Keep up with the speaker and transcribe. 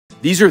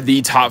These are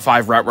the top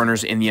 5 route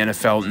runners in the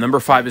NFL. Number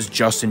 5 is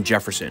Justin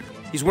Jefferson.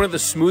 He's one of the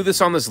smoothest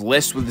on this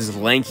list with his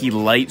lanky,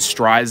 light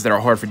strides that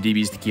are hard for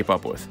DBs to keep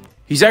up with.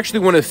 He's actually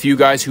one of the few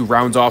guys who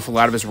rounds off a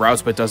lot of his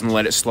routes but doesn't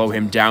let it slow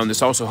him down.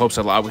 This also helps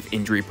a lot with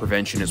injury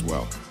prevention as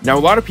well. Now,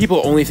 a lot of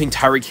people only think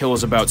Tyreek Hill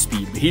is about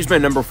speed, but he's my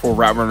number 4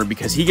 route runner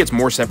because he gets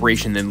more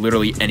separation than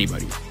literally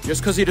anybody.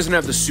 Just because he doesn't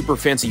have the super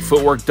fancy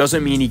footwork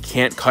doesn't mean he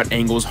can't cut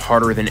angles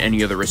harder than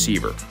any other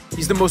receiver.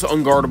 He's the most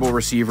unguardable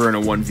receiver in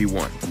a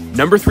 1v1.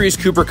 Number 3 is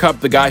Cooper Kupp,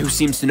 the guy who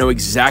seems to know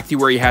exactly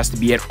where he has to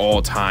be at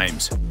all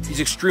times. He's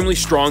extremely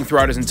strong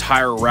throughout his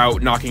entire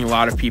route, knocking a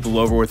lot of people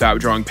over without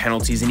drawing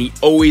penalties, and he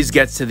always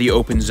gets to the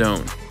open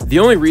zone. The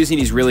only reason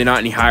he's really not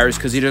any higher is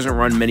because he doesn't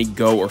run many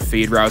go or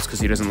fade routes because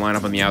he doesn't line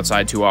up on the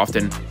outside too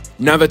often.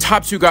 Now, the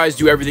top 2 guys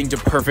do everything to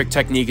perfect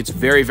technique. It's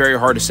very, very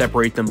hard to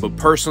separate them, but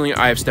personally,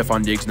 I have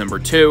Stefon Diggs number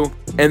 2,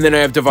 and then I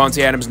have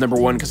Davante Adams number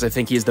 1 because I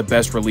think he is the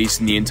best release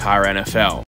in the entire NFL.